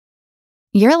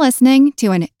You're listening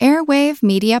to an Airwave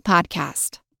Media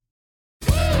Podcast.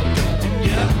 I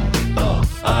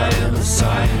am a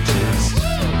scientist.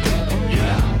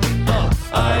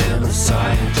 I am a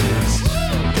scientist.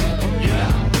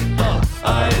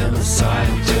 I am a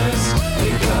scientist. We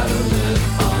gotta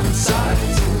live on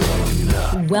science alone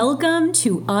now. Welcome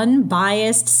to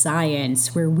Unbiased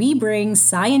Science, where we bring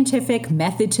scientific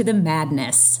method to the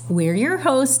madness. We're your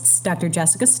hosts, Dr.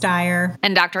 Jessica Steyer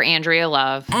and Dr. Andrea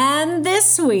Love. And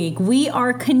this week, we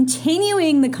are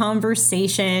continuing the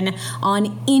conversation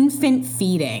on infant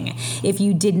feeding. If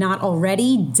you did not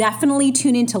already, definitely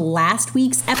tune into last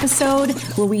week's episode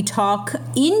where we talk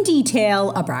in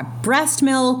detail about breast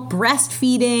milk,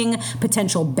 breastfeeding,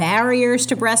 potential barriers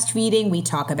to breastfeeding. We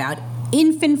talk about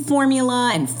infant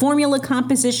formula and formula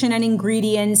composition and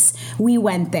ingredients. We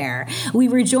went there. We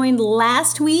were joined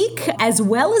last week as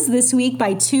well as this week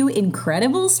by two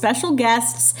incredible special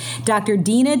guests, Dr.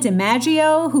 Dina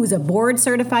DiMaggio, who's a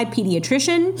board-certified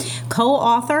pediatrician,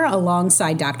 co-author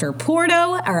alongside Dr.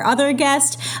 Porto, our other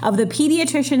guest, of the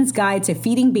Pediatrician's Guide to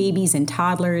Feeding Babies and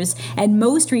Toddlers, and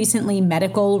most recently,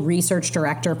 medical research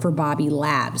director for Bobby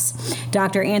Labs.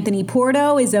 Dr. Anthony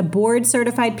Porto is a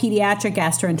board-certified pediatric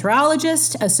gastroenterologist,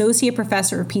 associate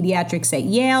professor of pediatrics at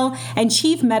Yale, and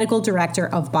chief medical director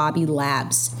of Bobby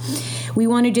Labs. We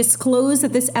want to disclose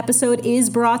that this episode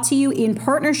is brought to you in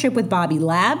partnership with Bobby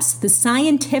Labs, the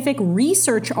scientific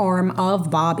research arm of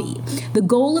Bobby. The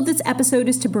goal of this episode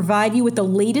is to provide you with the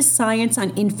latest science on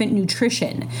infant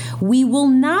nutrition. We will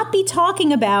not be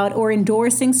talking about or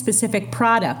endorsing specific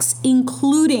products,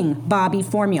 including Bobby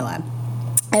formula.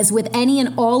 As with any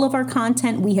and all of our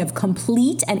content, we have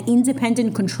complete and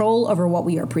independent control over what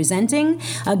we are presenting.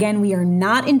 Again, we are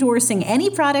not endorsing any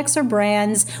products or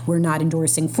brands. We're not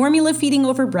endorsing formula feeding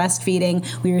over breastfeeding.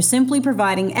 We are simply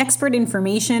providing expert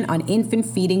information on infant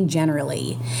feeding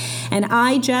generally. And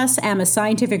I, Jess, am a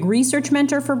scientific research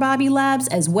mentor for Bobby Labs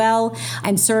as well,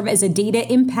 and serve as a data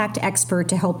impact expert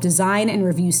to help design and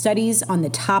review studies on the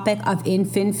topic of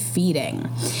infant feeding.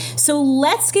 So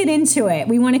let's get into it.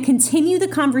 We want to continue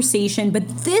the conversation, but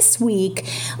this week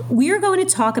we're going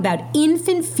to talk about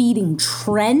infant feeding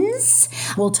trends.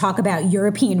 We'll talk about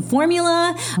European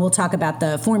formula. We'll talk about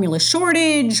the formula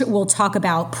shortage. We'll talk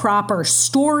about proper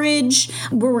storage.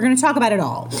 We're going to talk about it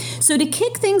all. So to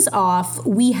kick things off,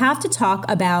 we have to talk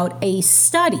about a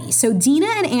study. So Dina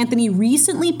and Anthony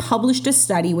recently published a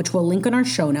study, which we'll link in our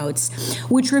show notes,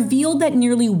 which revealed that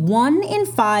nearly 1 in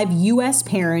 5 U.S.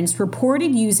 parents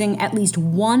reported using at least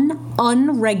one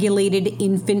unregulated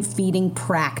infant feeding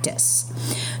practice.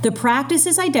 The practice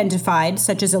is identified,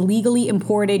 such as illegally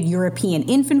imported European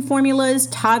infant formulas,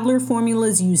 toddler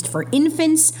formulas used for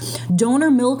infants,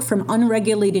 donor milk from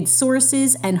unregulated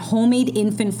sources, and homemade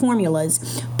infant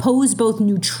formulas, pose both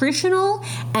nutritional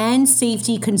and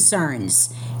safety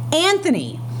concerns.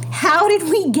 Anthony, how did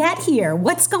we get here?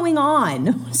 What's going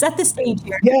on? Set the stage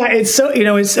here. Yeah, it's so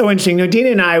interesting. Dina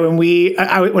and I, when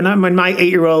my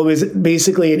 8-year-old was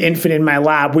basically an infant in my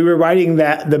lap, we were writing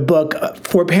the book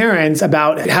for parents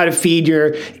about how to feed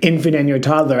your infant and your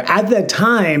toddler. At that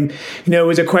time, it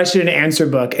was a question and answer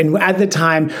book, and at the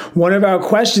time, one of our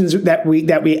questions that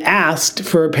we asked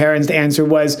for parents to answer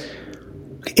was,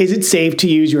 is it safe to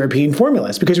use European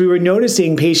formulas? Because we were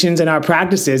noticing patients in our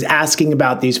practices asking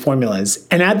about these formulas.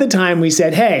 And at the time we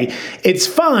said, hey, it's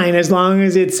fine as long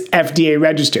as it's FDA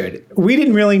registered. We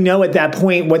didn't really know at that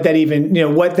point what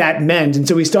that meant. And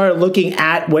so we started looking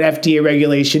at what FDA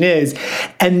regulation is.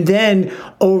 And then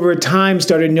over time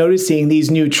started noticing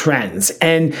these new trends.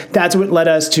 And that's what led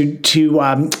us to do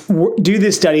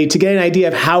this study to get an idea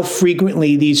of how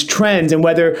frequently these trends and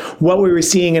whether what we were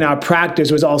seeing in our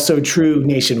practice was also true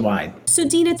nationwide. So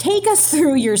Dina, take us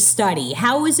through your study.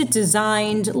 How is it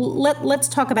designed? Let's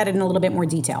talk about it in a little bit more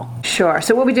detail. Sure.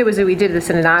 So what we did was we did this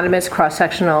anonymous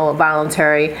cross-sectional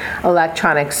voluntary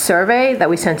electronic survey that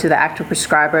we sent to the active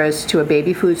prescribers to a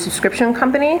baby food subscription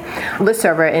company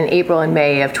listserv in April and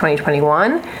May of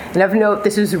 2021. And of note,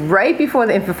 this was right before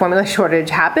the infant formula shortage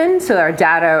happened, so our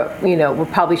data, will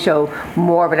probably show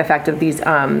more of an effect of these,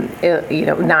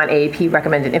 non-AAP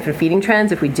recommended infant feeding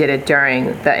trends if we did it during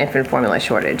the infant formula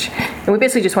shortage. And we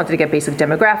basically just wanted to get basic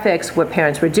demographics, what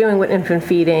parents were doing with infant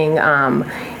feeding, in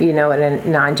a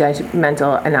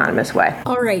non-judgmental, anonymous way.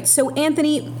 All right. So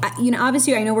Anthony,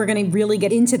 obviously I know we're going to really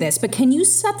get into this, but can you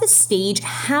set the stage?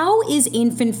 How is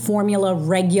infant formula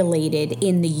regulated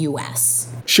in the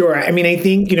U.S.? Sure. I mean, I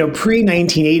think,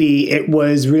 pre-1980, it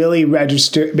was really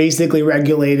basically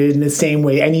regulated in the same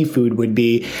way any food would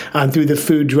be through the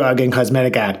Food, Drug, and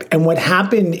Cosmetic Act. And what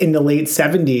happened in the late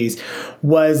 70s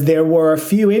was there were a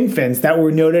few infants that were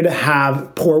noted to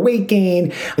have poor weight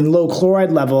gain and low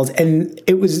chloride levels. And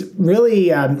it was really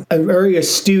a very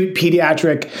astute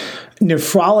pediatric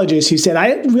nephrologist who said,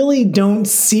 I really don't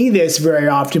see this very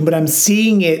often, but I'm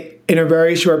seeing it in a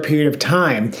very short period of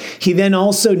time. He then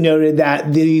also noted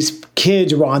that these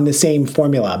kids were on the same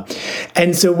formula.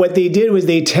 And so what they did was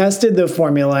they tested the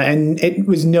formula, and it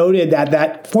was noted that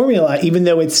that formula, even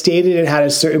though it stated it had a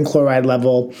certain chloride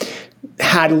level,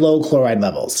 had low chloride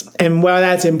levels. And why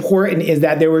that's important is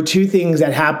that there were two things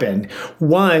that happened.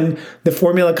 One, the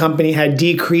formula company had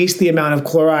decreased the amount of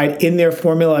chloride in their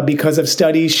formula because of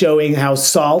studies showing how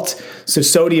salt, so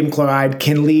sodium chloride,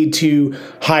 can lead to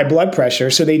high blood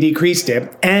pressure. So they decreased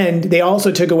it. And they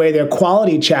also took away their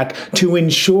quality check to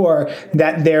ensure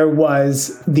that there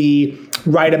was the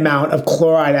right amount of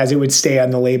chloride as it would stay on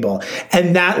the label.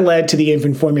 And that led to the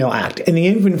Infant Formula Act. And the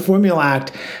Infant Formula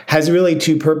Act has really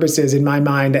two purposes in my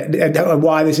mind, and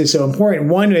why this is so important.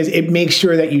 One is it makes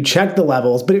sure that you check the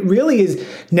levels, but it really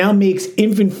now makes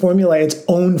infant formula its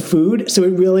own food. So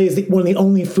it really is one of the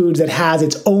only foods that has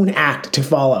its own act to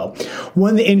follow.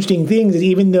 One of the interesting things is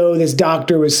even though this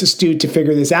doctor was astute to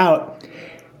figure this out,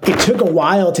 it took a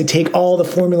while to take all the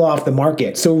formula off the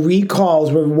market. So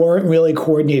recalls weren't really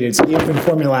coordinated. So the Infant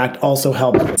Formula Act also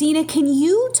helped. Dina, can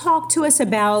you talk to us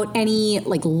about any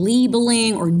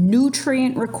labeling or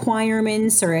nutrient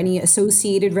requirements or any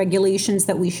associated regulations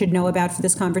that we should know about for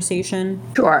this conversation?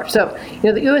 Sure. So,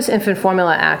 the U.S. Infant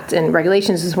Formula Act and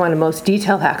regulations is one of the most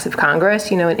detailed acts of Congress.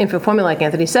 And infant formula, like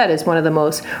Anthony said, is one of the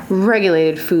most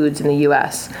regulated foods in the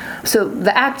U.S. So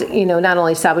the act, not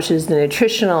only establishes the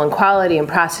nutritional and quality and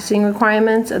processing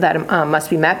requirements that must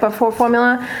be met before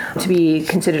formula to be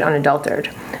considered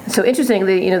unadulterated. So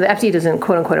interestingly, the FDA doesn't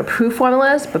quote unquote approve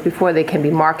formulas, but before they can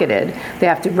be marketed, they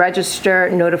have to register,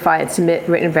 notify, and submit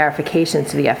written verifications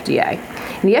to the FDA.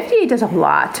 And the FDA does a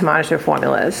lot to monitor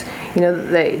formulas.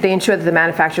 They ensure that the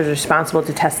manufacturer is responsible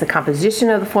to test the composition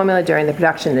of the formula during the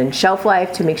production and shelf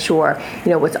life to make sure,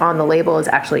 what's on the label is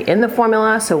actually in the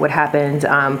formula. So what happened,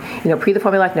 pre the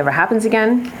Formula Act never happens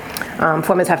again.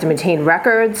 Formulas have to maintain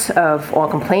records of all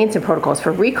complaints and protocols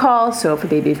for recall. So if a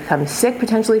baby becomes sick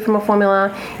potentially from a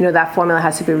formula, that formula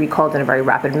has to be recalled in a very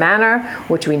rapid manner,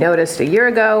 which we noticed a year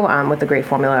ago with the great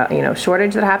formula,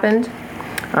 shortage that happened.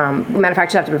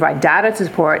 Manufacturers have to provide data to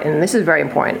support, and this is very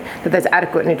important, that there's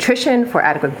adequate nutrition for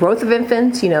adequate growth of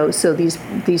infants. So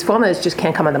these formulas just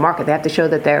can't come on the market. They have to show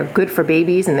that they're good for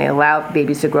babies and they allow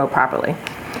babies to grow properly.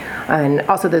 And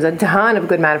also there's a ton of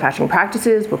good manufacturing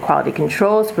practices with quality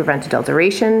controls to prevent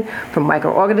adulteration from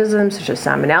microorganisms such as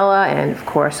salmonella and, of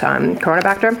course,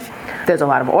 Coronabacter. There's a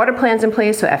lot of audit plans in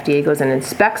place, so FDA goes and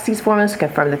inspects these formulas to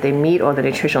confirm that they meet all the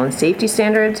nutritional and safety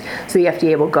standards. So the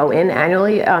FDA will go in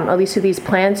annually, at least to these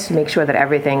plants, to make sure that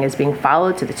everything is being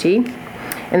followed to the T.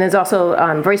 And there's also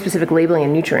very specific labeling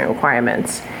and nutrient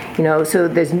requirements. So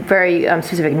there's very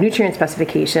specific nutrient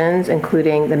specifications,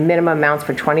 including the minimum amounts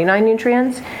for 29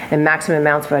 nutrients and maximum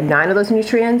amounts for 9 of those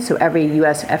nutrients. So every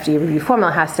U.S. FDA reviewed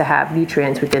formula has to have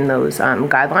nutrients within those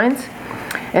guidelines.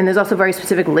 And there's also very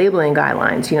specific labeling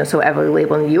guidelines, so every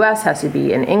label in the U.S. has to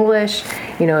be in English.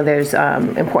 There's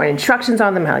important instructions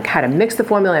on them, like how to mix the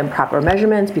formula and proper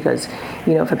measurements, because,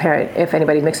 if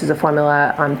anybody mixes a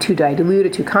formula too dilute or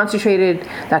too concentrated,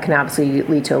 that can obviously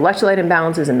lead to electrolyte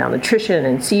imbalances and malnutrition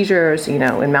and seizures,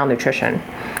 and malnutrition.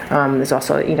 There's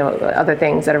also, other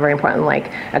things that are very important, like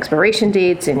expiration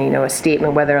dates and, a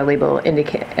statement whether a label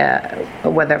indicate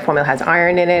whether a formula has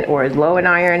iron in it or is low in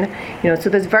iron. So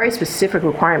there's very specific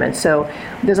requirements. So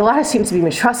there's a lot of seems to be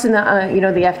mistrust in the,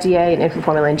 the FDA and infant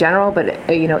formula in general, but,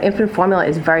 infant formula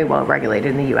is very well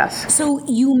regulated in the U.S. So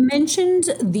you mentioned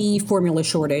the formula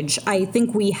shortage. I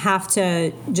think we have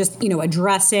to just,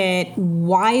 address it.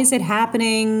 Why is it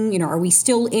happening? Are we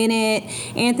still in it?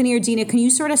 Anthony or Dina, can you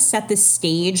sort of set the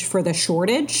stage for the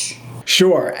shortage?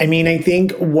 Sure. I mean, I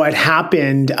think what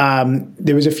happened,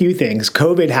 there was a few things.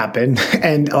 COVID happened,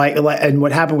 and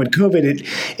what happened with COVID,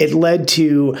 it led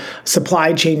to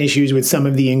supply chain issues with some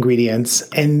of the ingredients.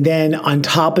 And then on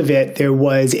top of it, there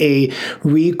was a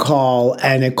recall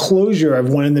and a closure of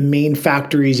one of the main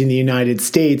factories in the United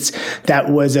States that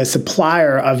was a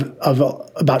supplier of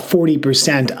about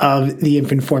 40% of the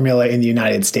infant formula in the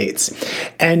United States.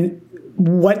 And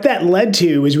what that led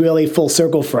to was really full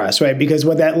circle for us, right? Because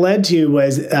what that led to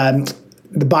was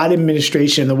the Biden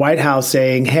administration, the White House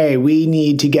saying, hey, we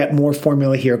need to get more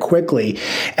formula here quickly.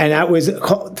 And that was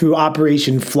through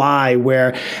Operation Fly,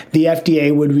 where the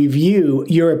FDA would review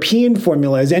European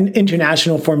formulas and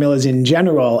international formulas in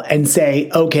general and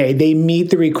say, okay, they meet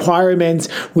the requirements,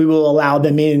 we will allow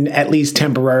them in at least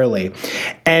temporarily.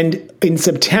 And in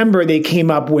September, they came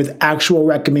up with actual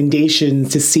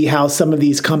recommendations to see how some of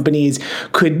these companies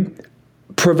could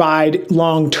provide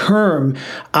long-term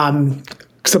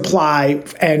supply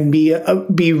and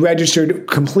be registered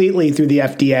completely through the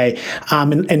FDA,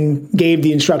 and gave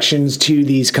the instructions to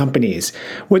these companies.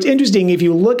 What's interesting, if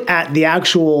you look at the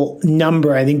actual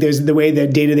number, I think there's the way the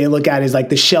data they look at is like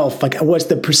the shelf, like what's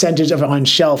the percentage of on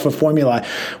shelf of formula.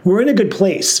 We're in a good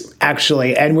place,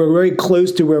 actually, and we're very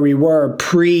close to where we were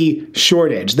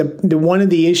pre-shortage. The one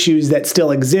of the issues that still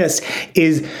exists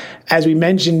is, as we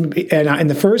mentioned in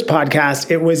the first podcast,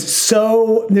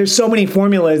 there's so many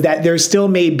formulas that there still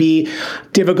may be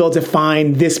difficult to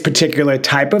find this particular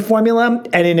type of formula.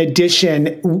 And in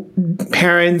addition,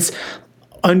 parents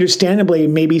understandably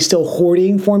maybe still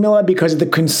hoarding formula because of the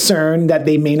concern that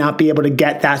they may not be able to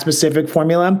get that specific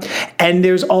formula. And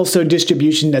there's also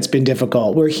distribution that's been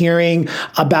difficult. We're hearing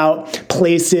about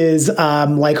places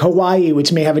like Hawaii,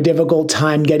 which may have a difficult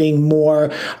time getting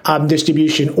more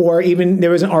distribution. Or even there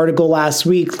was an article last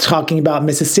week talking about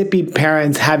Mississippi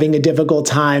parents having a difficult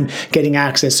time getting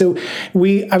access. So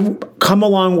we have come a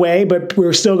long way, but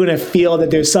we're still going to feel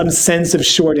that there's some sense of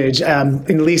shortage, at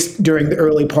least during the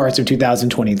early parts of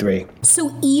 2023.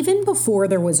 So even before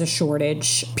there was a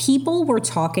shortage, people were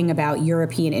talking about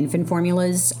European infant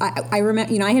formulas. I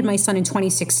remember, I had my son in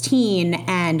 2016,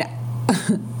 and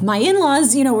my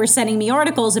in-laws, were sending me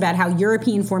articles about how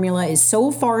European formula is so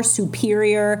far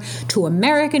superior to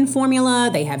American formula.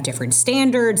 They have different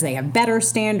standards. They have better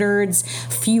standards,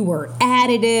 fewer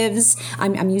additives.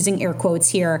 I'm using air quotes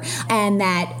here. And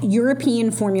that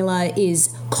European formula is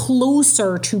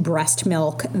closer to breast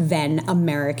milk than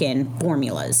American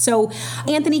formulas. So,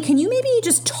 Anthony, can you maybe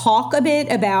just talk a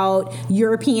bit about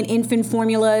European infant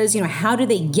formulas? How do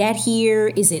they get here?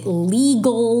 Is it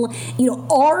legal?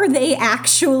 Are they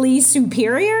actually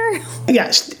superior?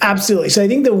 Yes, absolutely. So I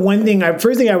think the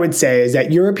first thing I would say is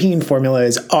that European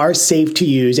formulas are safe to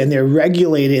use and they're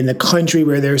regulated in the country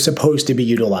where they're supposed to be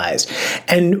utilized.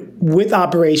 And with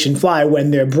Operation Fly,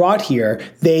 when they're brought here,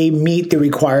 they meet the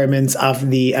requirements of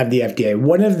the FDA.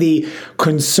 One of the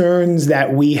concerns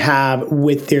that we have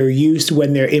with their use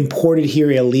when they're imported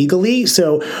here illegally.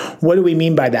 So what do we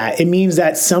mean by that? It means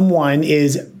that someone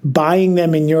is buying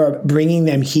them in Europe, bringing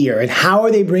them here. And how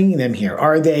are they bringing them here?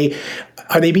 Are they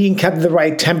being kept at the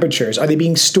right temperatures? Are they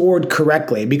being stored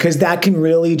correctly? Because that can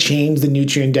really change the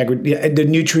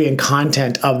nutrient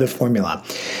content of the formula.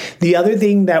 The other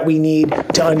thing that we need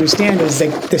to understand is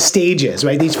like the stages,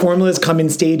 right? These formulas come in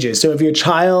stages. So if your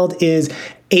child is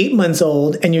 8 months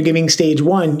old and you're giving stage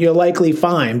 1, you're likely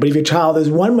fine. But if your child is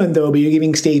 1 month old, but you're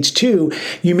giving stage 2,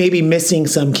 you may be missing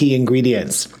some key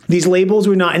ingredients. These labels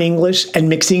were not in English and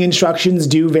mixing instructions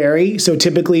do vary. So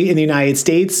typically in the United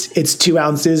States, it's 2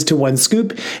 ounces to 1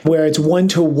 scoop, where it's 1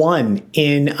 to 1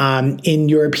 in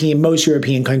most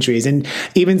European countries. And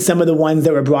even some of the ones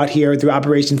that were brought here through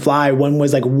Operation Fly, one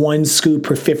was like 1 scoop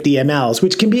per 50 mLs,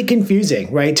 which can be confusing,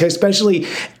 right? To especially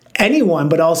anyone,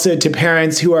 but also to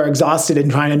parents who are exhausted and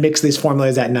trying to mix these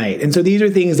formulas at night. And so these are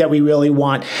things that we really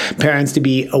want parents to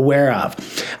be aware of.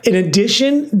 In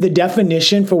addition, the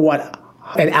definition for what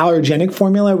an allergenic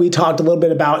formula, we talked a little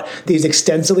bit about these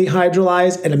extensively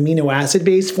hydrolyzed and amino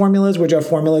acid-based formulas, which are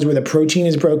formulas where the protein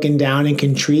is broken down and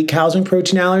can treat collagen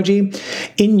protein allergy.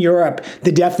 In Europe,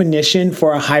 the definition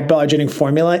for a hypoallergenic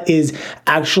formula is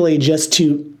actually just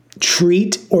to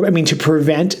to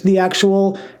prevent the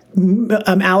actual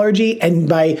allergy, and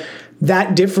by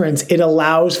that difference, it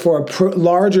allows for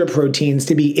larger proteins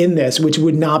to be in this, which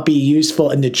would not be useful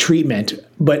in the treatment,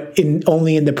 but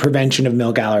only in the prevention of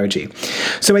milk allergy.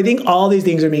 So I think all these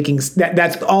things are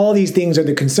all these things are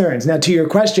the concerns. Now, to your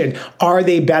question, are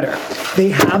they better? They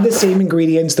have the same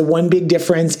ingredients. The one big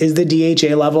difference is the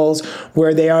DHA levels,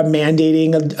 where they are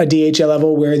mandating a DHA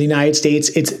level, where in the United States,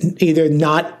 it's either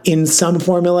not in some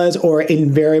formulas or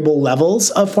in variable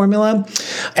levels of formula.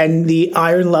 And the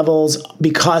iron levels,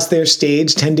 because they're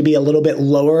stage tend to be a little bit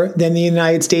lower than the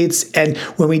United States. And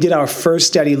when we did our first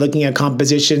study looking at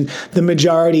composition, the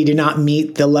majority did not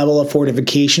meet the level of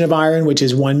fortification of iron, which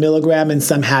is 1 milligram, and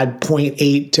some had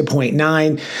 0.8 to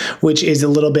 0.9, which is a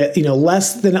little bit,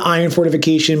 less than iron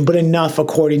fortification, but enough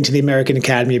according to the American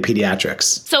Academy of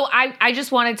Pediatrics. So I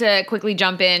just wanted to quickly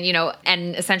jump in,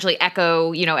 and essentially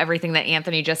echo, everything that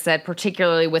Anthony just said,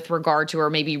 particularly with regard to, or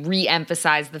maybe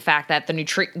re-emphasize the fact that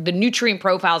the nutrient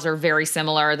profiles are very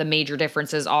similar. The major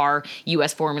differences are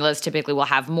U.S. formulas typically will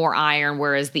have more iron,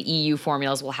 whereas the EU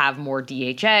formulas will have more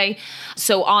DHA.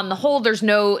 So on the whole, there's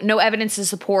no evidence to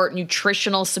support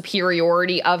nutritional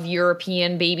superiority of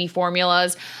European baby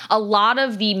formulas. A lot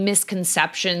of the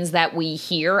misconceptions that we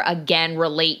hear, again,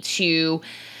 relate to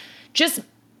just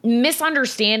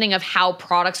misunderstanding of how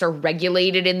products are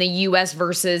regulated in the U.S.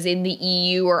 versus in the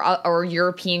EU or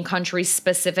European countries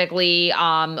specifically.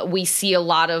 We see a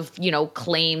lot of,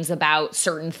 claims about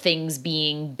certain things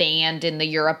being banned in the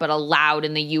Europe but allowed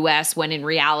in the U.S. when in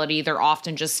reality they're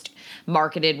often just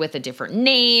marketed with a different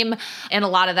name. And a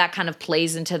lot of that kind of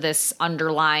plays into this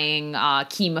underlying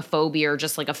chemophobia, or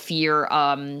just like a fear,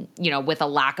 with a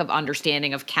lack of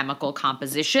understanding of chemical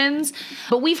compositions.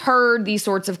 But we've heard these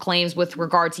sorts of claims with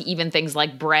regard to even things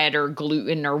like bread or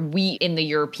gluten or wheat in the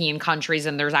European countries.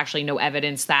 And there's actually no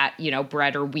evidence that,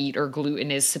 bread or wheat or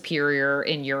gluten is superior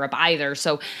in Europe either.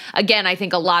 So again, I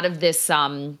think a lot of this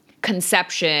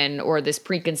conception or this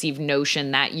preconceived notion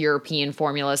that European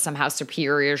formula is somehow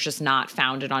superior is just not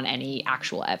founded on any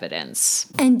actual evidence.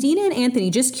 And Dina and Anthony,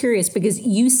 just curious, because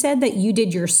you said that you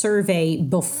did your survey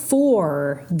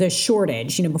before the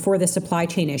shortage, before the supply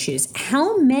chain issues.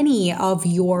 How many of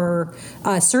your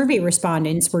survey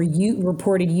respondents were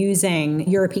reported using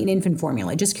European infant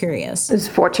formula? Just curious. It's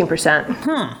 14%.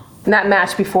 Huh. And that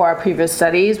matched before our previous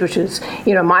studies, which is,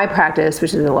 my practice,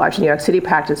 which is a large New York City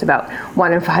practice, about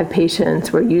 1 in 5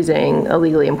 patients were using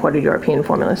illegally imported European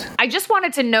formulas. I just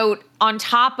wanted to note, on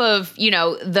top of,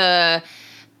 the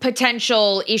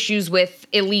potential issues with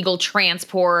illegal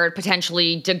transport,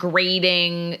 potentially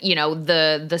degrading,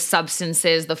 the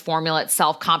substances, the formula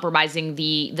itself, compromising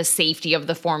the safety of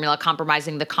the formula,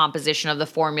 compromising the composition of the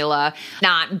formula,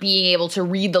 not being able to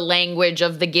read the language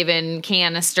of the given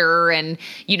canister and,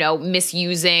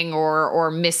 misusing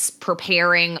or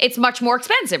mispreparing. It's much more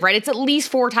expensive, right? It's at least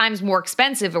 4 times more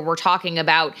expensive if we're talking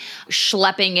about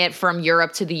schlepping it from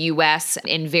Europe to the US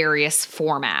in various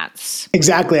formats.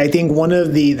 Exactly. I think one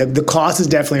of the cost is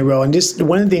definitely real. And just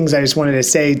one of the things I just wanted to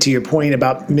say to your point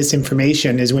about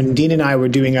misinformation is when Dean and I were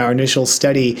doing our initial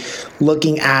study,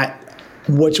 looking at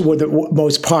which were the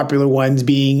most popular ones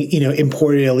being,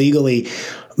 imported illegally,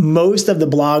 most of the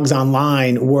blogs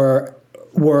online were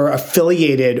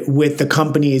affiliated with the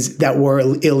companies that were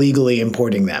illegally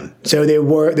importing them. So they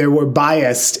were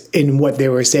biased in what they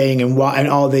were saying, and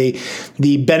all the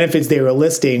benefits they were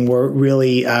listing were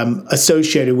really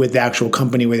associated with the actual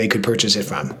company where they could purchase it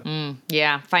from.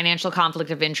 Yeah, financial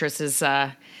conflict of interest is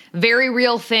a very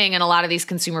real thing in a lot of these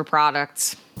consumer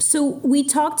products. So we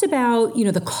talked about,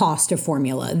 the cost of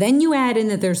formula. Then you add in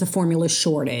that there's a formula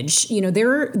shortage.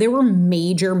 There were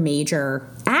major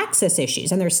access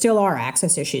issues, and there still are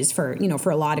access issues for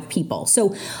a lot of people.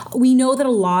 So we know that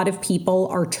a lot of people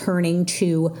are turning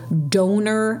to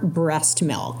donor breast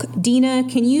milk. Dina,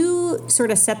 can you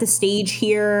sort of set the stage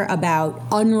here about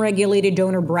unregulated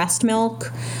donor breast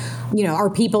milk? Are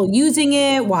people using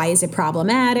it? Why is it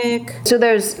problematic? So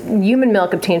there's human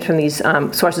milk obtained from these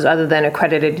sources other than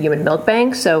accredited human milk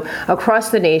banks. So across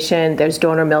the nation, there's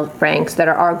donor milk banks that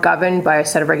are governed by a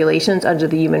set of regulations under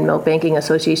the Human Milk Banking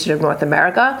Association of North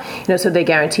America. So they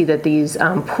guarantee that these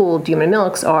pooled human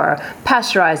milks are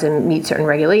pasteurized and meet certain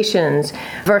regulations,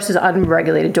 versus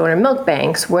unregulated donor milk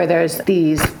banks, where there's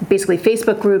these basically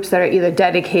Facebook groups that are either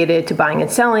dedicated to buying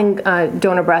and selling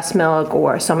donor breast milk,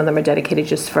 or some of them are dedicated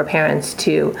just for parents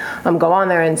to go on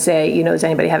there and say, does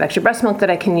anybody have extra breast milk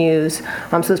that I can use?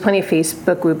 So there's plenty of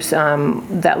Facebook groups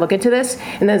that look into this.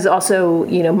 And there's also,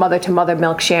 mother-to-mother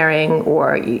milk sharing,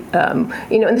 or, and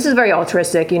this is very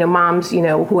altruistic, moms,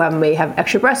 who may have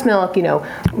extra breast milk,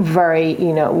 very,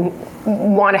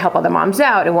 want to help other moms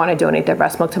out and want to donate their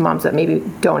breast milk to moms that maybe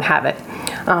don't have it.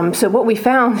 So what we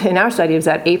found in our study was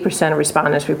that 8% of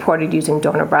respondents reported using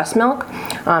donor breast milk.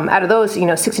 Out of those,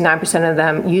 69% of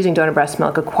them using donor breast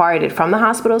milk acquired it from the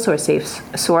hospital, so a safe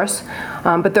source.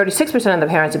 But 36% of the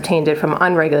parents obtained it from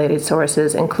unregulated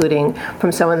sources, including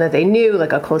from someone that they knew,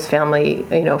 like a close family,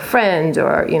 friend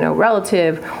or,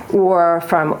 relative, or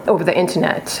from over the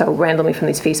internet, so randomly from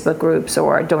these Facebook groups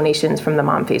or donations from the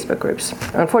mom Facebook groups.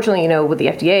 Unfortunately, what the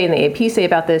FDA and the AAP say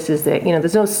about this is that,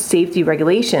 there's no safety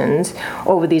regulations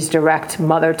over these direct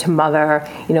mother-to-mother,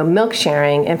 milk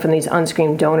sharing and from these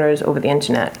unscreened donors over the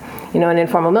internet. And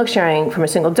informal milk sharing from a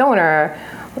single donor,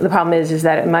 the problem is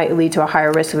that it might lead to a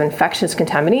higher risk of infectious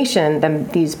contamination than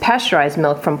these pasteurized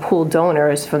milk from pooled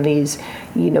donors from these,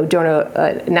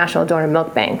 national donor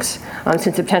milk banks,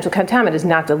 since the potential contaminant is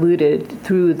not diluted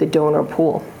through the donor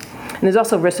pool. And there's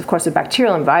also risk, of course, of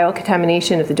bacterial and viral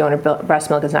contamination if the donor breast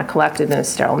milk is not collected in a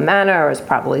sterile manner or is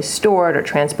properly stored or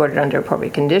transported under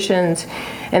appropriate conditions.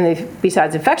 And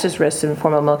besides infectious risks in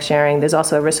informal milk sharing, there's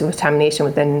also a risk of contamination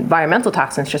with environmental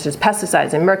toxins such as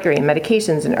pesticides and mercury and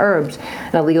medications and herbs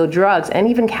and illegal drugs and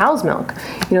even cow's milk.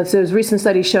 So there's recent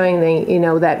studies showing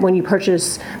that when you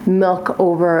purchase milk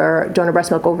over donor breast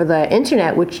milk over the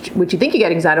internet, which you think you're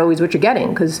getting is not always what you're getting,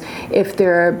 because if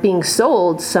they're being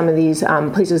sold, some of these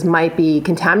places might be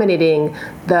contaminating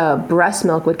the breast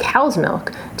milk with cow's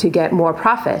milk to get more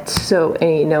profit. So,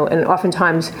 and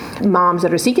oftentimes moms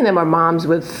that are seeking them are moms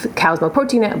with babies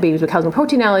with cow's milk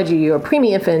protein allergy or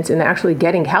preemie infants, and they're actually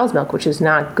getting cow's milk, which is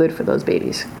not good for those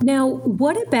babies. Now,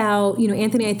 what about,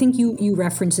 Anthony, I think you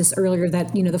referenced this earlier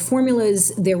that, the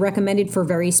formulas, they're recommended for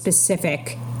very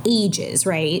specific ages,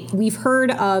 right? We've heard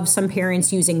of some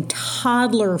parents using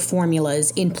toddler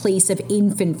formulas in place of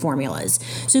infant formulas.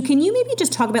 So can you maybe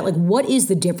just talk about what is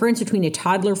the difference between a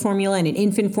toddler formula and an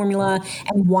infant formula,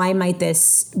 and why might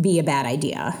this be a bad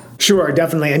idea? Sure,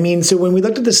 definitely. So when we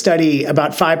looked at the study,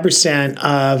 about 5%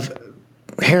 of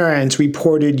parents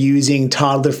reported using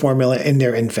toddler formula in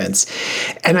their infants.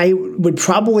 And I would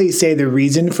probably say the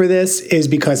reason for this is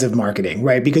because of marketing,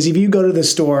 right? Because if you go to the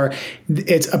store,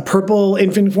 it's a purple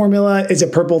infant formula, it's a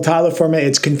purple toddler formula.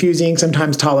 It's confusing.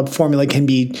 Sometimes toddler formula can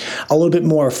be a little bit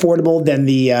more affordable than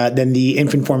the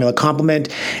infant formula complement.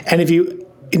 And if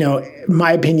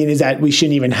my opinion is that we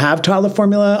shouldn't even have toddler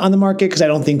formula on the market because I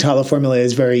don't think toddler formula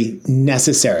is very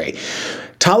necessary.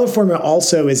 Toddler formula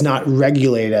also is not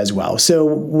regulated as well. So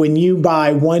when you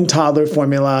buy one toddler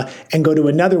formula and go to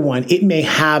another one, it may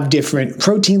have different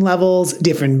protein levels,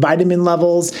 different vitamin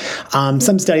levels.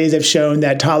 Some studies have shown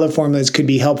that toddler formulas could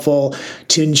be helpful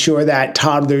to ensure that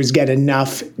toddlers get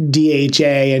enough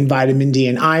DHA and vitamin D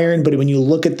and iron. But when you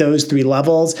look at those three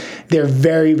levels, they're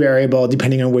very variable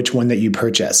depending on which one that you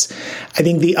purchase. I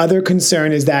think the other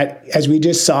concern is that, as we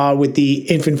just saw with the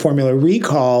infant formula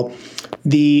recall,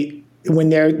 when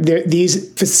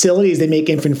these facilities that make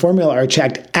infant formula are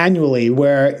checked annually,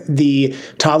 where the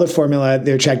toddler formula,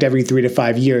 they're checked every 3 to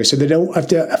 5 years. So they don't have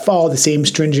to follow the same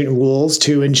stringent rules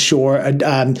to ensure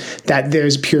that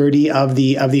there's purity of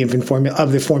the infant formula,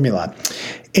 of the formula.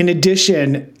 In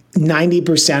addition,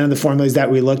 90% of the formulas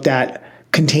that we looked at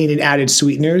contain added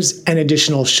sweeteners and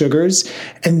additional sugars,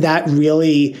 and that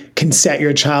really can set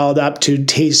your child up to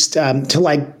taste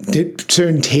to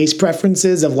certain taste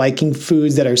preferences of liking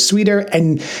foods that are sweeter,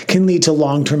 and can lead to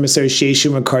long-term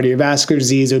association with cardiovascular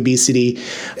disease, obesity,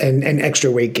 and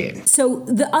extra weight gain. So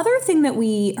the other thing that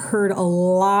we heard a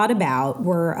lot about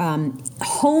were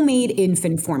homemade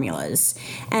infant formulas,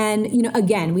 and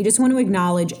again, we just want to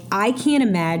acknowledge, I can't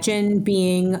imagine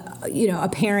being a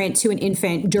parent to an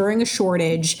infant during a shortage,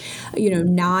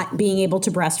 not being able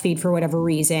to breastfeed for whatever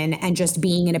reason and just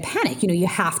being in a panic. You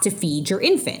have to feed your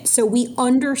infant. So we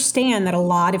understand that a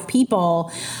lot of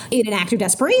people in an act of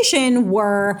desperation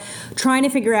were trying to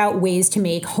figure out ways to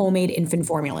make homemade infant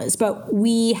formulas. But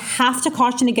we have to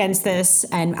caution against this.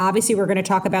 And obviously we're going to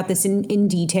talk about this in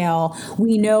detail.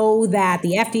 We know that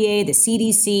the FDA, the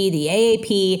CDC, the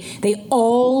AAP, they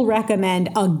all recommend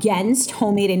against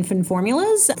homemade infant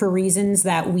formulas for reasons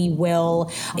that we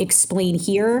will explain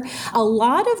here. A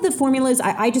lot of the formulas,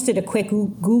 I just did a quick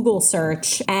Google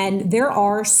search, and there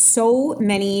are so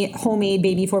many homemade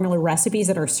baby formula recipes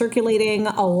that are circulating,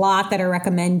 a lot that are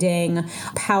recommending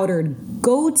powdered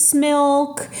goat's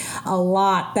milk, a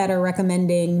lot that are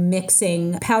recommending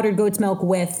mixing powdered goat's milk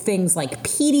with things like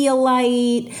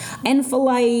Pedialyte,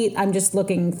 Enfalite. I'm just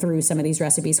looking through some of these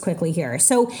recipes quickly here.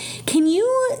 So can you,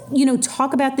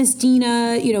 talk about this,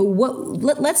 Dina?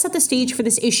 Let's set the stage for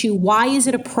this issue. Why is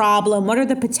it a problem? What are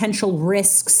the potential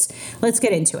risks? Let's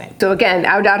get into it. So again,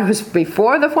 our data was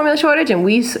before the formula shortage, and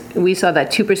we saw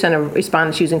that 2% of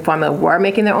respondents using formula were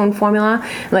making their own formula.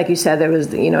 Like you said, there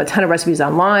was a ton of recipes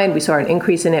online. We saw an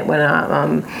increase in it when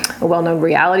a well-known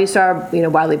reality star,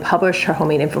 widely published her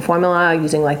homemade infant formula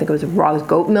using, I think it was raw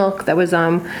goat milk that was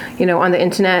on the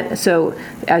internet. So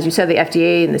as you said, the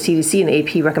FDA and the CDC and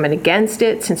the AP recommend against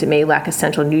it since it may lack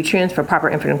essential nutrients for proper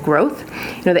infant growth.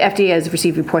 The FDA has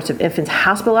received reports of infants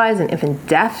hospitalized and infant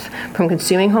death from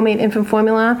consuming homemade infant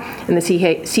formula. And the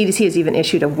CDC has even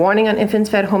issued a warning on infants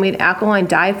fed homemade alkaline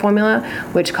diet formula,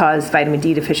 which cause vitamin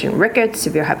D deficient rickets,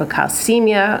 severe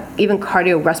hypocalcemia, even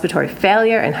cardiorespiratory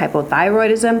failure and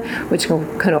hypothyroidism, which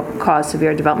can cause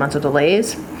severe developmental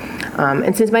delays.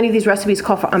 And since many of these recipes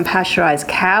call for unpasteurized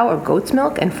cow or goat's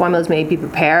milk, and formulas may be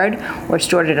prepared or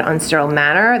stored in an unsterile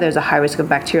manner, there's a high risk of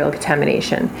bacterial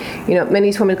contamination. Many of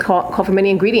these formulas call for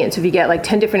many ingredients. If you get like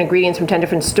 10 different ingredients from 10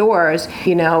 different stores,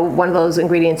 one of those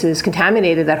ingredients is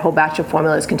contaminated, that whole batch of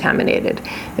formula is contaminated.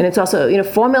 And it's also,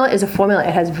 formula is a formula.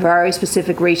 It has very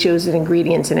specific ratios and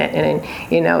ingredients in it. And,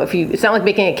 it's not like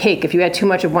making a cake. If you add too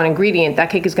much of one ingredient, that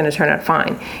cake is going to turn out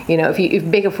fine. If you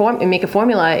make a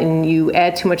formula and you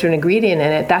add too much of an ingredient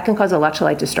in it, that can cause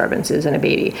electrolyte disturbances in a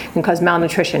baby. It can cause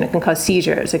malnutrition. It can cause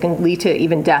seizures. It can lead to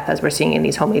even death, as we're seeing in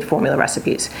these homemade formula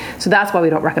recipes. So that's why we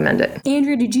don't recommend it.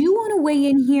 Andrea, did you want to weigh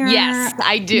in here? Yes,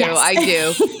 I do. Yes. I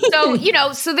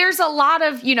do. So there's a lot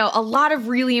of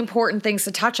really important things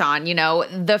to touch on.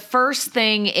 The first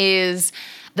thing is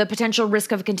the potential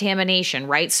risk of contamination,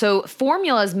 right? So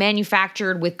formula is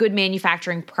manufactured with good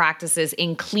manufacturing practices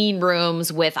in clean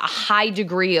rooms with a high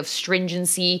degree of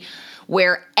stringency,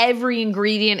 where every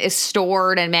ingredient is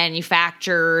stored and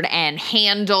manufactured and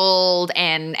handled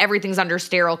and everything's under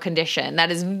sterile condition.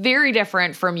 That is very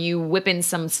different from you whipping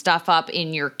some stuff up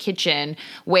in your kitchen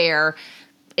where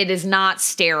it is not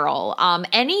sterile.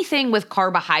 Anything with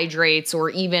carbohydrates or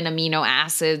even amino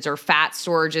acids or fat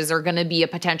storages are going to be a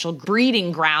potential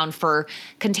breeding ground for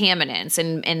contaminants,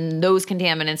 and those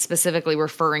contaminants specifically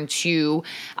referring to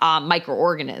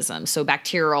microorganisms, so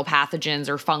bacterial pathogens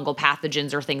or fungal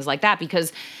pathogens or things like that,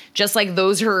 because just like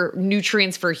those are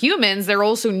nutrients for humans, they're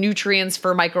also nutrients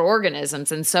for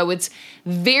microorganisms. And so it's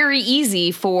very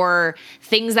easy for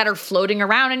things that are floating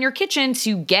around in your kitchen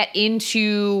to get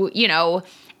into,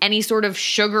 any sort of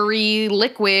sugary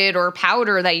liquid or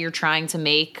powder that you're trying to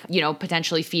make,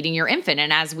 potentially feeding your infant.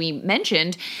 And as we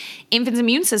mentioned, infants'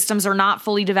 immune systems are not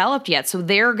fully developed yet, so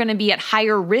they're going to be at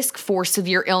higher risk for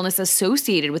severe illness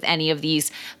associated with any of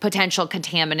these potential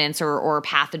contaminants or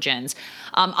pathogens.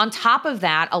 On top of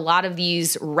that, a lot of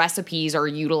these recipes are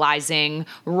utilizing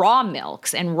raw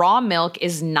milks, and raw milk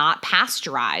is not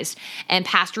pasteurized, and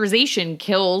pasteurization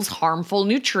kills harmful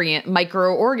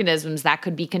microorganisms that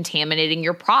could be contaminating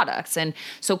your products. And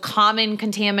so common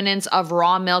contaminants of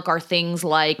raw milk are things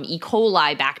like E.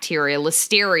 coli bacteria,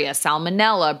 Listeria,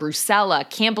 Salmonella, Brucella,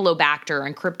 Campylobacter,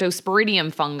 and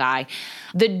Cryptosporidium fungi.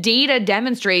 The data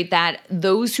demonstrate that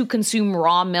those who consume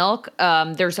raw milk,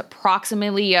 there's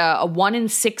approximately a 1 in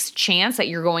 6 chance that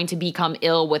you're going to become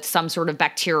ill with some sort of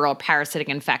bacterial parasitic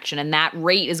infection. And that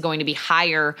rate is going to be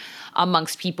higher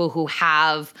amongst people who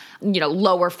have,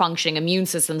 lower functioning immune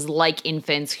systems, like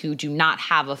infants who do not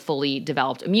have a fully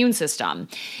developed immune system.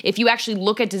 If you actually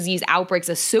look at disease outbreaks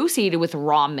associated with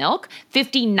raw milk,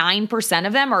 59%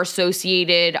 of them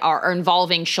are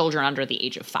involving children under the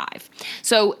age of 5.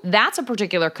 So that's a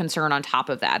particular concern on top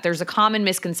of that. There's a common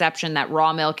misconception that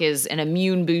raw milk is an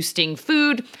immune boosting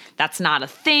food. That's not a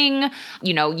thing.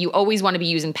 You always want to be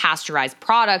using pasteurized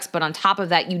products, but on top of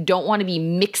that, you don't want to be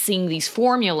mixing these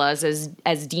formulas,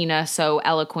 as Dina so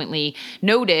eloquently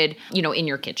noted, in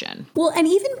your kitchen. Well, and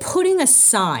even putting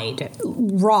aside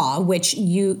raw, which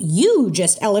you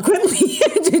just eloquently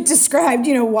described,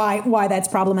 why that's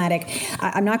problematic.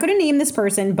 I'm not going to name this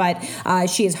person, but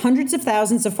she has hundreds of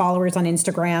thousands of followers on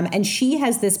Instagram, and she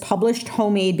has this published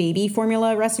homemade baby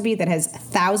formula recipe that has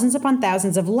thousands upon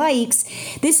thousands of likes.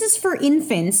 This is for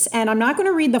infants, and I'm not going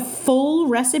to read the full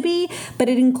recipe, but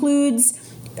it includes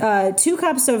 2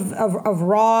 cups of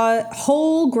raw,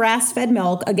 whole grass-fed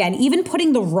milk. Again, even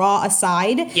putting the raw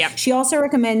aside, yep. She also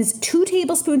recommends 2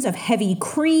 tablespoons of heavy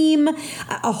cream,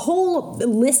 a whole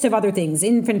list of other things: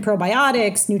 infant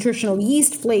probiotics, nutritional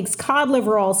yeast flakes, cod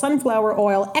liver oil, sunflower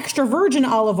oil, extra virgin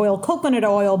olive oil, coconut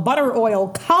oil, butter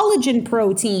oil, collagen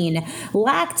protein,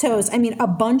 lactose. A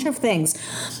bunch of things.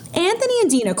 Anthony and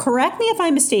Dina, correct me if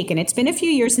I'm mistaken. It's been a few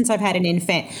years since I've had an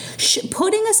infant.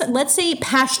 Putting us, let's say,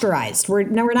 pasteurized.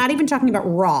 We're not even talking about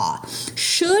raw.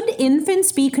 Should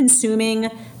infants be consuming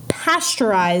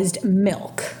pasteurized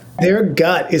milk? Their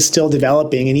gut is still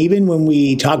developing. And even when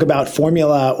we talk about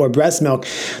formula or breast milk,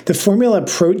 the formula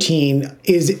protein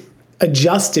is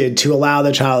adjusted to allow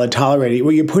the child to tolerate it.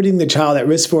 What you're putting the child at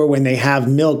risk for when they have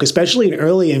milk, especially in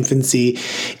early infancy,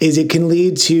 is it can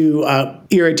lead to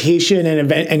irritation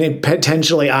and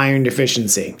potentially iron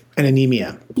deficiency. and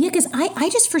anemia. Yeah, because I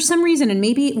just, for some reason, and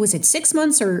maybe it was 6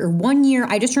 months or 1 year,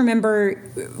 I just remember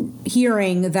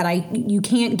hearing that you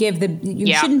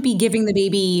shouldn't be giving the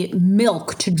baby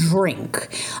milk to drink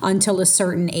until a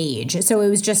certain age. So it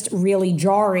was just really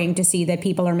jarring to see that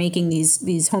people are making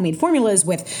these homemade formulas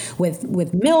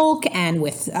with milk and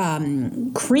with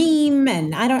cream,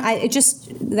 and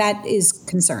that is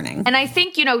concerning. And I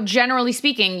think, generally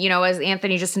speaking, as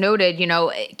Anthony just noted,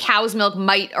 cow's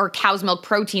milk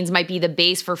proteins might be the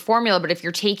base for formula, but if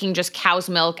you're taking just cow's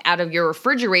milk out of your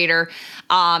refrigerator,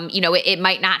 it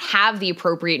might not have the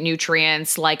appropriate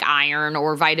nutrients like iron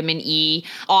or vitamin E.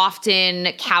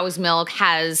 Often cow's milk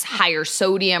has higher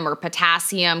sodium or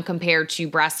potassium compared to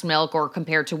breast milk or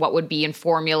compared to what would be in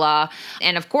formula.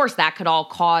 And of course, that could all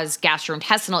cause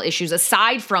gastrointestinal issues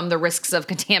aside from the risks of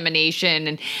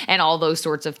contamination and all those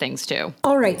sorts of things too.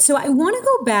 All right. So I want to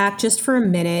go back just for a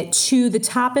minute to the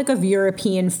topic of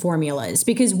European formulas,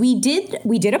 because we did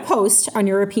a post on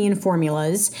European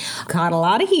formulas, got a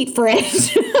lot of heat for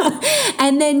it.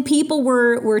 And then people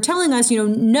were telling us,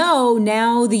 no,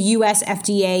 now the US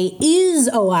FDA is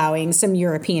allowing some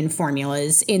European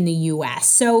formulas in the US.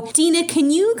 So Dina,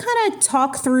 can you kind of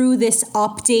talk through this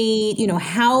update?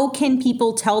 How can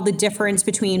people tell the difference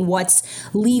between what's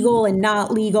legal and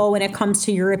not legal when it comes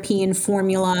to European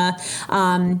formula?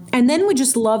 And then we'd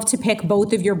just love to pick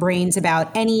both of your brains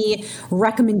about any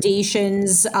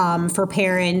recommendations for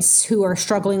parents who are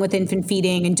struggling with infant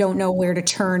feeding and don't know where to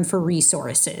turn for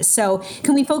resources. So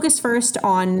can we focus first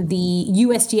on the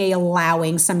USDA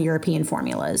allowing some European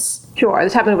formulas? Sure.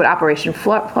 This happened with Operation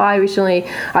Fly recently.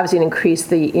 Obviously, it increased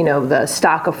the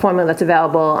stock of formula that's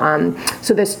available.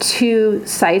 So there's 2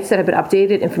 sites that have been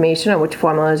updated, information on which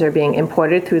formulas are being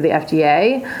imported through the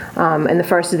FDA. And the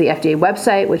first is the FDA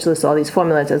website, which lists all these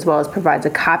formulas as well as provides a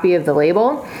copy of the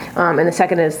label. And the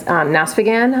second is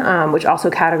NASPGHAN, which also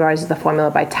categorizes the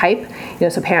formula by type.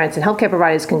 So parents and healthcare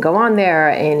providers can go on there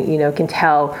and can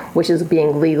tell which is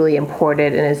being legally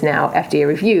imported and is now FDA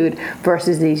reviewed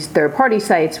versus these third-party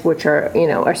sites, which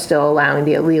are still allowing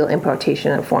the illegal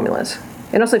importation of formulas.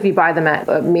 And also, if you buy them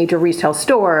at major retail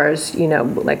stores,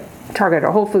 like Target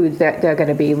or Whole Foods, they're going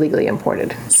to be legally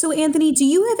imported. So, Anthony, do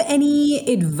you have any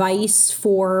advice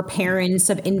for parents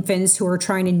of infants who are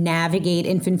trying to navigate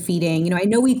infant feeding? I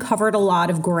know we covered a lot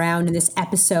of ground in this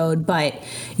episode, but,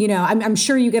 I'm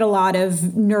sure you get a lot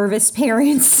of nervous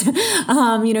parents,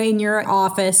 in your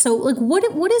office. So,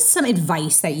 what is some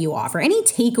advice that you offer? Any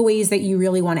takeaways that you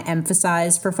really want to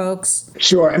emphasize for folks?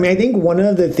 Sure. I think one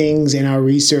of the things in our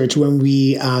research when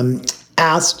we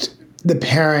asked the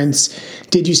parents,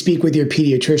 did you speak with your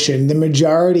pediatrician? The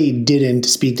majority didn't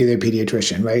speak to their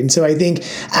pediatrician, right? And so I think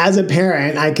as a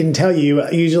parent, I can tell you,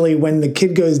 usually when the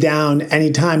kid goes down,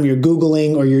 anytime you're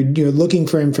Googling or you're looking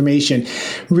for information,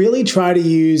 really try to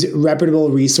use reputable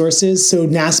resources. So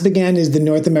NASPGHAN is the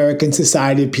North American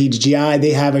Society of Peds GI.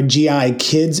 They have a GI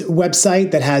Kids website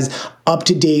that has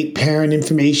up-to-date parent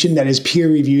information that is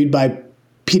peer-reviewed by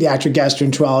pediatric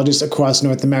gastroenterologists across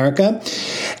North America.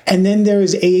 And then there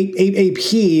is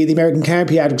AAP, the American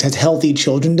Academy of Pediatrics, has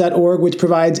healthychildren.org, which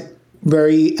provides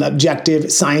very objective,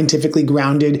 scientifically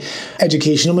grounded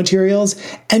educational materials.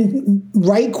 And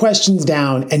write questions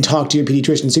down and talk to your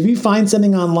pediatrician. So if you find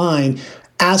something online,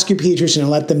 ask your pediatrician and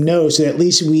let them know so that at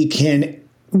least we can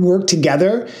work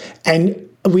together. And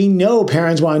we know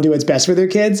parents want to do what's best for their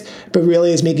kids, but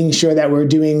really is making sure that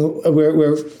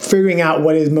we're figuring out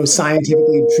what is most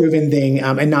scientifically proven thing,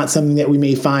 and not something that we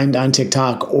may find on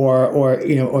TikTok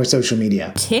or social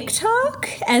media. TikTok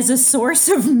as a source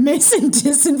of mis and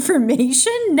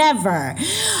disinformation? Never.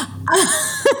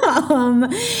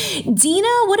 Dina,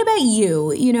 what about you?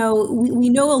 We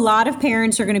know a lot of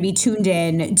parents are going to be tuned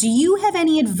in. Do you have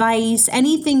any advice,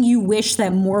 anything you wish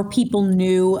that more people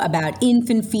knew about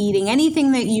infant feeding,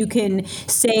 anything that you can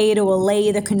say to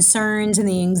allay the concerns and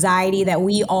the anxiety that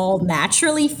we all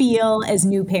naturally feel as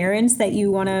new parents that you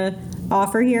want to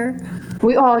offer here?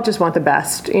 We all just want the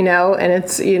best, and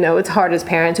it's hard as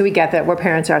parents. We get that we're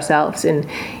parents ourselves, and,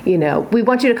 we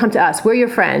want you to come to us. We're your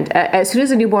friend. As soon as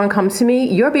a newborn comes to me,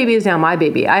 your baby is now my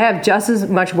baby. I have just as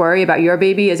much worry about your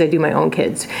baby as I do my own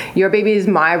kids. Your baby is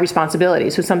my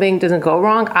responsibility. So if something doesn't go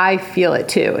wrong, I feel it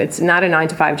too. It's not a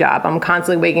 9-to-5 job. I'm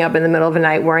constantly waking up in the middle of the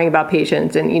night worrying about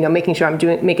patients and, making sure I'm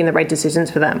making the right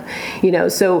decisions for them.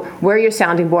 So we're your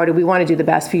sounding board, and we want to do the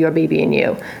best for your baby and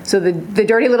you. So the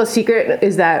dirty little secret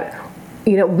is that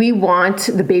we want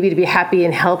the baby to be happy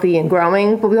and healthy and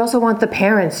growing, but we also want the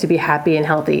parents to be happy and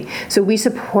healthy. So we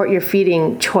support your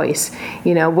feeding choice,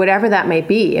 whatever that may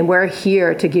be. And we're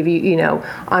here to give you,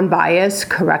 unbiased,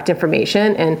 correct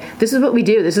information. And this is what we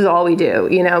do. This is all we do.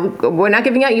 We're not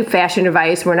giving out you fashion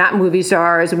advice. We're not movie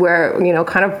stars. We're,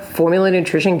 kind of formula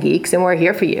nutrition geeks, and we're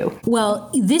here for you. Well,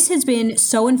 this has been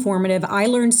so informative. I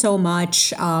learned so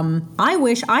much. I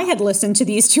wish I had listened to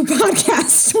these two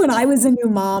podcasts when I was a new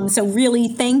mom. So really,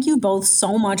 thank you both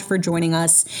so much for joining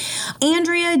us.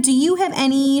 Andrea, do you have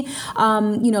any,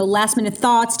 last minute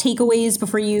thoughts, takeaways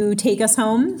before you take us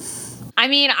home? I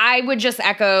mean, I would just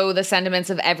echo the sentiments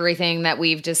of everything that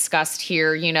we've discussed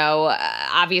here.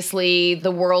 Obviously, the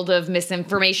world of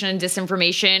misinformation and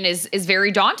disinformation is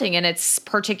very daunting, and it's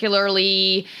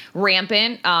particularly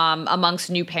rampant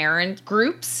amongst new parent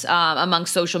groups,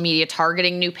 amongst social media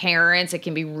targeting new parents. It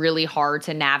can be really hard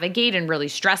to navigate and really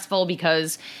stressful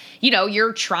because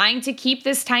you're trying to keep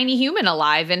this tiny human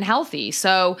alive and healthy.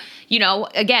 So,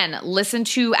 again, listen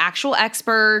to actual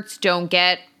experts. Don't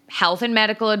get health and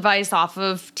medical advice off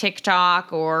of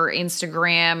TikTok or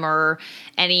Instagram or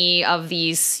any of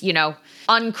these,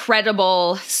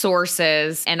 uncredible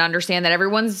sources, and understand that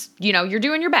everyone's, you're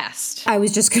doing your best. I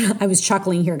was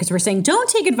chuckling here because we're saying don't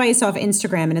take advice off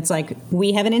Instagram, and it's like,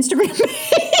 we have an Instagram page.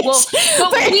 Well,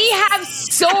 but we have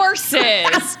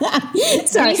sources.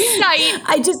 Sorry. We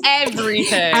cite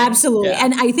everything. Absolutely. Yeah.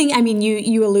 And I think,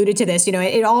 you alluded to this,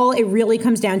 it really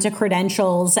comes down to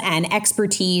credentials and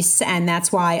expertise. And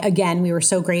that's why, again, we were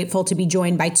so grateful to be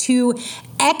joined by two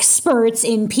experts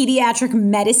in pediatric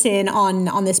medicine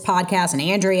on this podcast, and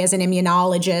Andrea as an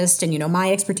immunologist, and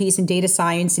my expertise in data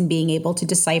science and being able to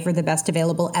decipher the best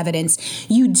available evidence.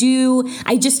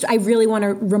 I really want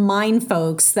to remind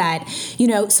folks that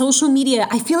social media,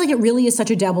 I feel like it really is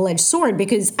such a double-edged sword,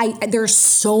 because there's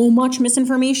so much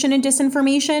misinformation and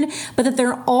disinformation, but that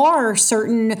there are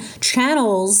certain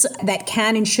channels that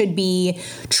can and should be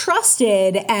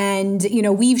trusted. And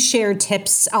we've shared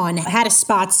tips on how to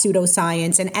spot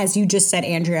pseudoscience. And as you just said,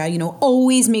 Andrea,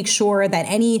 always make sure that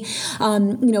any,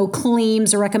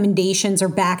 claims or recommendations are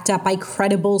backed up by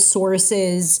credible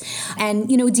sources. And,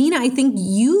 Dina, I think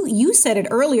you said it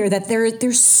earlier that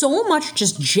there's so much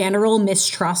just general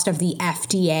mistrust of the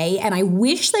FDA. And I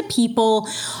wish that people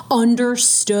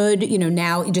understood,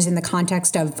 now just in the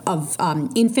context of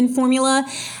infant formula,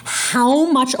 how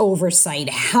much oversight,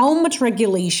 how much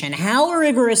regulation, how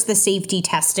rigorous the safety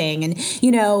testing. And,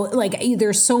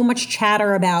 there's so much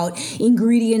chatter about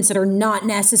ingredients that are not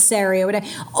necessary or whatever.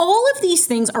 All of these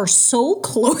things are so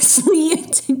closely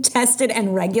tested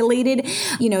and regulated.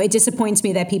 It disappoints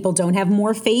me that people don't have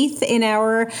more faith in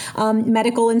our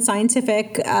medical and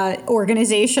scientific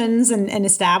organizations and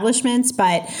establishments.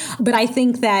 But I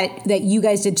think that you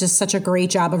guys did just such a great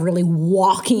job of really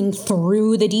walking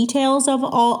through the details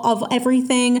of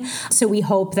everything. So we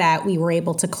hope that we were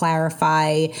able to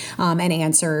clarify and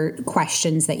answer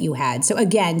questions that you had. So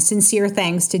again, sincere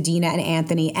thanks to Dina and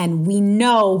Anthony. And we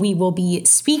know we will be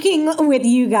speaking with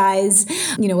you guys.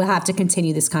 We'll have to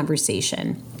continue this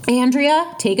conversation.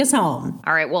 Andrea, take us home.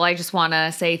 All right. Well, I just want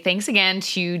to say thanks again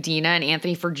to Dina and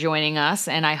Anthony for joining us.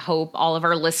 And I hope all of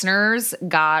our listeners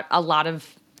got a lot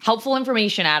of helpful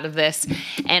information out of this.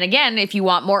 And again, if you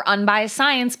want more unbiased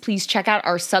science, please check out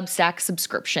our Substack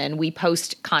subscription. We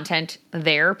post content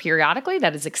there periodically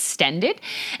that is extended,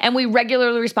 and we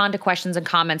regularly respond to questions and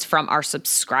comments from our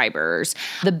subscribers.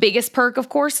 The biggest perk, of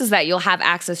course, is that you'll have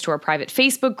access to our private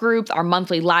Facebook group, our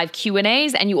monthly live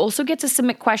Q&As, and you also get to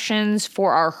submit questions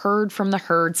for our Heard from the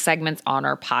Herd segments on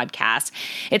our podcast.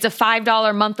 It's a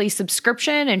 $5 monthly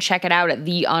subscription, and check it out at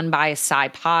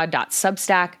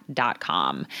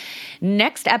theunbiasedscipod.substack.com.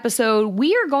 Next episode,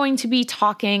 we are going to be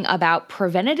talking about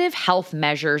preventative health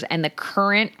measures and the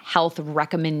current health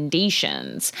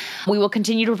recommendations. We will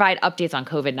continue to provide updates on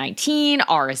COVID-19,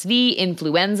 RSV,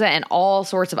 influenza, and all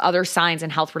sorts of other science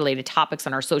and health-related topics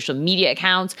on our social media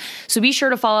accounts. So be sure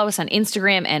to follow us on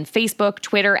Instagram and Facebook,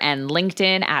 Twitter, and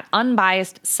LinkedIn at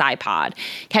Unbiased SciPod.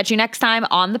 Catch you next time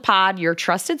on the pod, your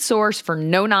trusted source for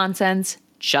no nonsense,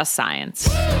 just science.